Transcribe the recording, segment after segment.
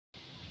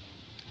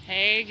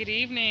Hey, good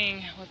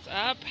evening. What's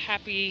up?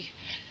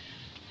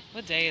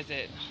 What day is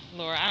it?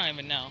 Laura, I don't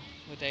even know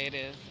what day it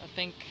is. I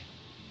think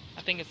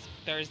it's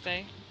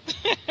Thursday.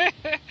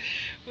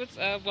 What's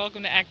up?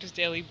 Welcome to Actors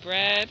Daily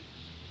Bread.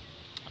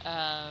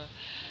 Uh,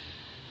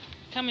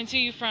 Coming to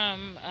you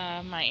from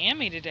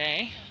Miami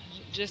today.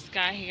 Just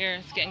got here.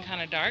 It's getting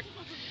kind of dark.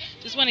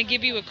 Just want to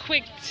give you a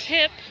quick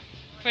tip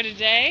for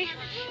today.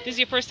 If this is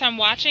your first time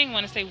watching, I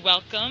want to say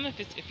welcome.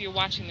 If you're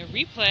watching the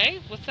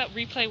replay, what's up,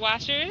 replay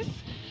watchers?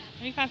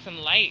 Let me find some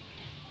light.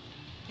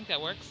 I think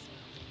that works.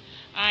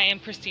 I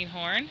am Christine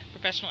Horn,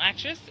 professional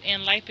actress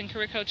and life and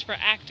career coach for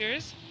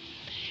actors.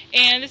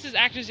 And this is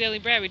Actors Daily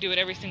Bread. We do it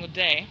every single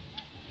day.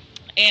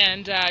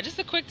 And just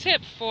a quick tip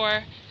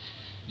for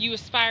you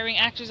aspiring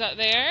actors out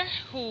there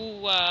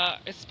who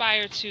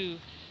aspire to,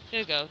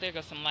 there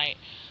goes some light,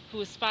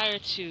 who aspire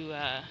to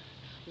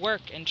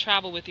work and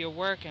travel with your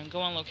work and go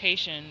on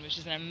location, which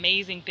is an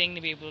amazing thing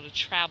to be able to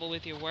travel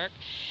with your work.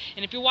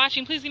 And if you're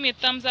watching, please give me a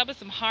thumbs up and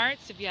some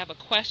hearts. If you have a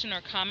question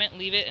or comment,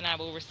 leave it and I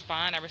will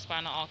respond. I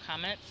respond to all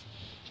comments.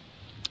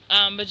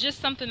 But just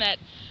something that,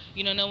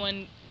 no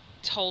one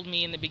told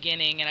me in the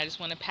beginning, and I just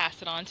want to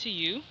pass it on to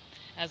you,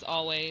 as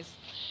always.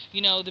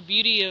 The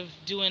beauty of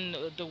doing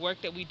the work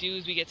that we do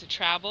is we get to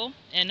travel,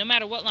 and no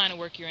matter what line of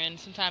work you're in,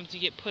 sometimes you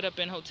get put up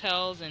in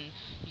hotels and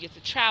you get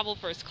to travel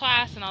first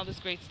class and all this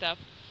great stuff.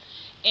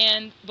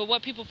 But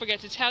what people forget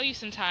to tell you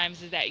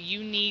sometimes is that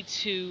you need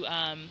to,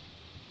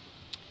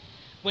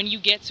 when you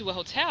get to a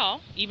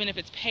hotel, even if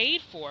it's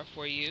paid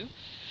for you,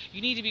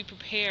 you need to be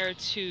prepared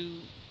to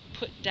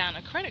put down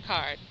a credit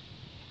card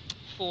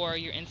for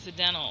your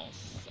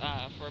incidentals,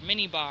 for a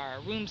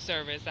minibar, room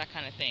service, that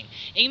kind of thing.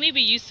 And you may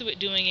be used to it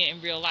doing it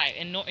in real life,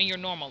 in your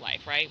normal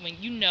life, right? When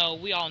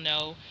we all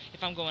know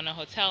if I'm going to a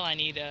hotel, I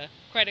need a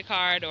credit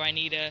card or I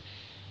need a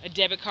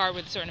debit card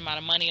with a certain amount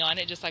of money on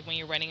it, just like when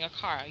you're renting a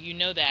car. You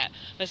know that.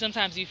 But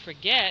sometimes you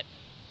forget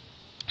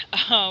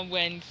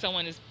when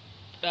someone is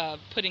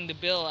putting the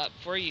bill up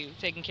for you,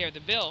 taking care of the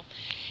bill.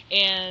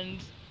 And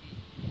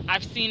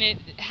I've seen it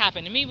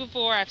happen to me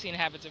before. I've seen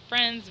it happen to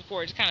friends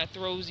before. It just kind of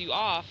throws you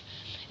off.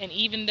 And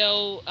even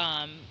though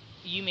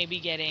you may be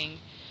getting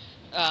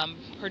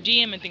per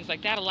diem and things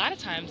like that, a lot of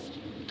times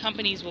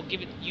companies will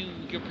give you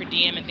your per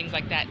diem and things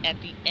like that at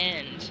the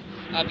end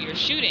of your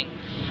shooting.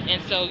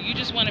 And so you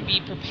just want to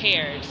be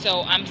prepared.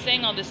 So I'm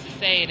saying all this to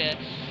say to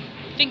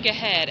think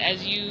ahead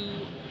as you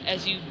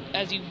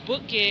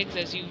book gigs,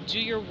 as you do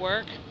your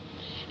work,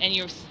 and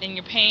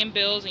you're paying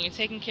bills and you're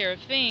taking care of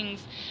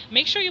things.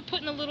 Make sure you're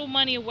putting a little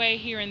money away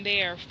here and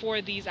there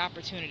for these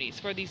opportunities,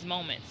 for these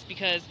moments.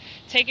 Because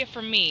take it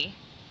from me,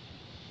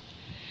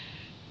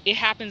 it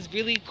happens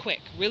really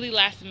quick, really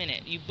last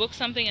minute. You book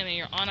something and then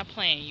you're on a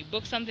plane. You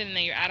book something and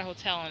then you're at a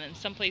hotel and then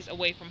someplace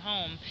away from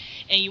home.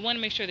 And you want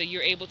to make sure that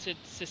you're able to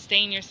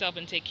sustain yourself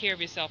and take care of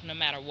yourself no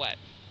matter what.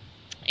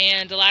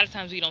 And a lot of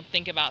times we don't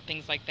think about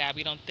things like that.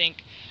 We don't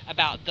think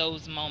about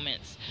those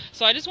moments.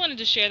 So I just wanted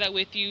to share that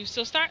with you.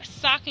 So start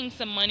socking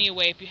some money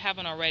away if you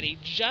haven't already,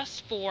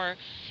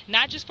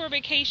 not just for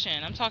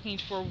vacation. I'm talking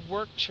for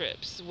work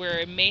trips where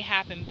it may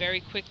happen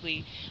very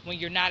quickly when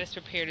you're not as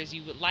prepared as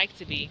you would like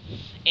to be.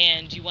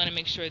 And you want to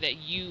make sure that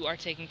you are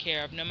taken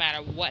care of no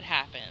matter what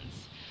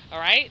happens. All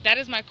right? That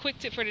is my quick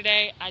tip for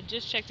today. I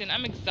just checked in.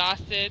 I'm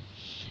exhausted.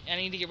 I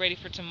need to get ready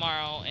for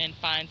tomorrow and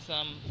find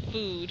some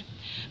food.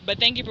 But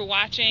thank you for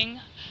watching.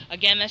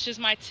 Again, that's just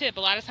my tip. A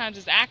lot of times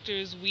as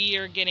actors, we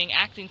are getting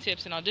acting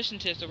tips and audition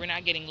tips, but we're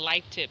not getting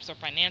life tips or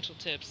financial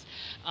tips.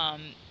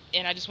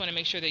 And I just want to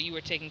make sure that you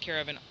are taken care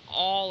of in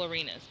all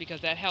arenas,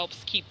 because that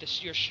helps keep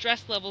your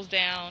stress levels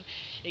down.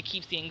 It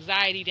keeps the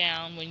anxiety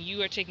down when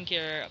you are taking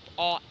care of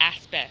all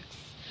aspects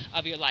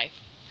of your life.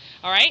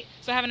 All right?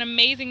 So have an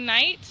amazing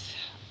night.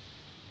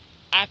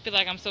 I feel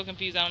like I'm so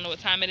confused. I don't know what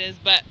time it is,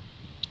 but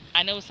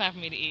I know it's time for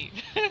me to eat.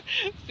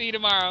 See you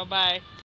tomorrow. Bye.